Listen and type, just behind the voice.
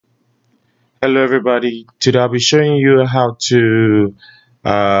Hello everybody, today I'll be showing you how to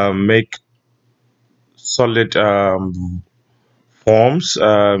make solid forms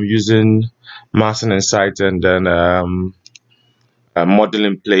using massing and site, and then model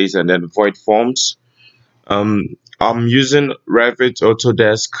in place, and then void forms. I'm using Revit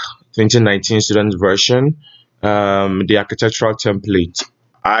Autodesk 2019 student version, the architectural template.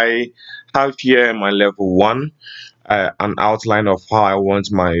 I have here in my level 1 an outline of how I want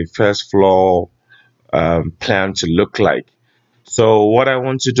my first floor plan to look like. So what I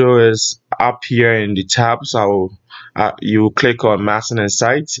want to do is, up here in the tabs, you click on massing and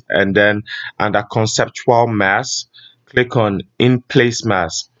site, and then under conceptual mass, click on in place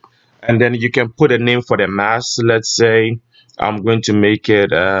mass, and then you can put a name for the mass. Let's say I'm going to make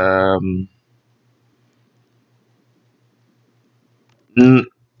it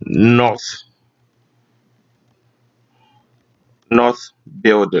north north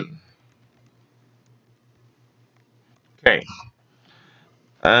building. Okay,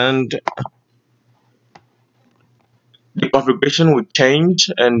 and the configuration will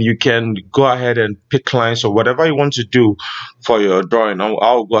change, and you can go ahead and pick lines or whatever you want to do for your drawing.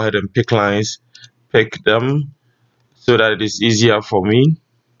 I'll go ahead and pick lines, pick them so that it is easier for me.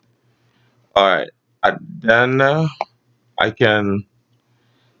 All right, and then I can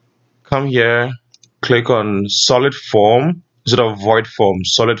come here, click on solid form instead of void form,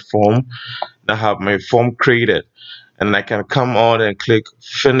 solid form, and I have my form created, and I can come on and click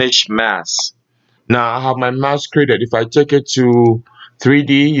finish mass. Now I have my mass created. If I take it to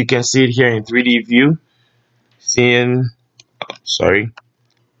 3D, you can see it here in 3D view. Seeing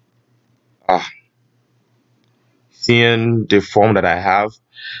ah seeing the form that I have.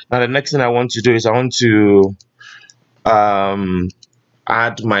 Now the next thing I want to do is I want to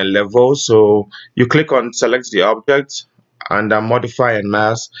add my level. So you click on select the object, and modify and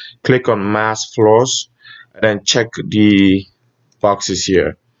mass, click on mass floors, and then check the boxes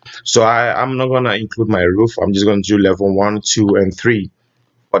here. So I'm not gonna include my roof. I'm just gonna do level 1, 2, and 3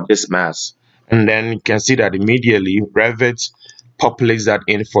 for this mass, and then you can see that immediately Revit populates that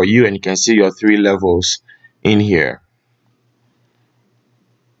in for you, and you can see your 3 levels in here.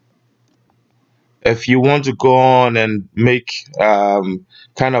 If you want to go on and make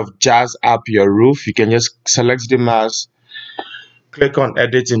kind of jazz up your roof, you can just select the mass, click on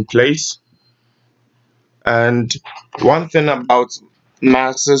edit in place. And one thing about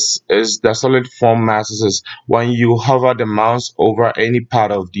masses is the solid form masses is when you hover the mouse over any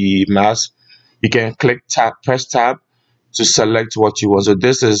part of the mass, you can press tab to select what you want. So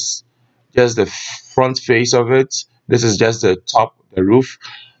this is just the front face of it, this is just the top, the roof,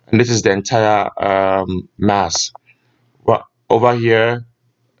 and this is the entire mass. Well, over here,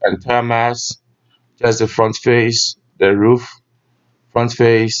 entire mass, just the front face, the roof, front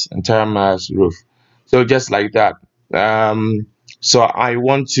face, entire mass, roof. So just like that. So I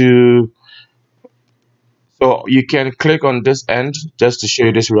want to, so you can click on this end just to show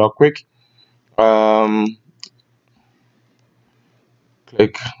you this real quick. Click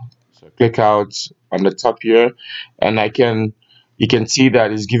out on the top here, and you can see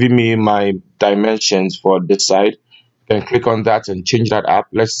that it's giving me my dimensions for this side. Then click on that and change that up.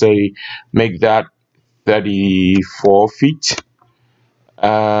 Let's say make that 34 feet,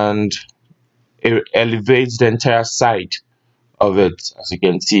 and it elevates the entire side of it. As you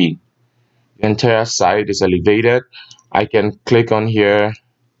can see, the entire side is elevated. I can click on here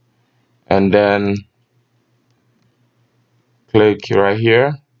and then click right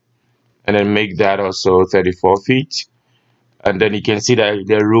here, and then make that also 34 feet. And then you can see that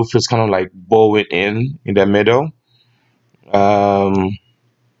the roof is kind of like bowing in the middle. And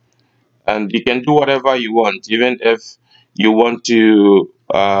you can do whatever you want. Even if you want to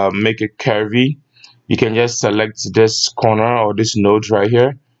make it curvy, you can just select this corner or this node right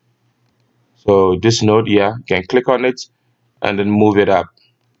here. So this node, yeah, you can click on it and then move it up,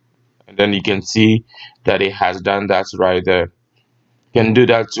 and then you can see that it has done that right there. You can do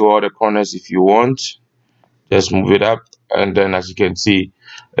that to all the corners if you want. Just move it up, and then as you can see,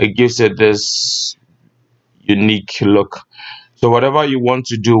 it gives it this unique look. So whatever you want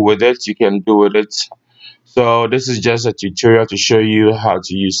to do with it, you can do with it. So this is just a tutorial to show you how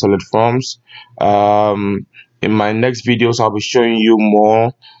to use solid forms. In my next videos, I'll be showing you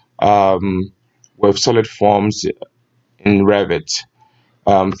more with solid forms in Revit.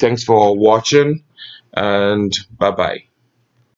 Thanks for watching, and bye bye.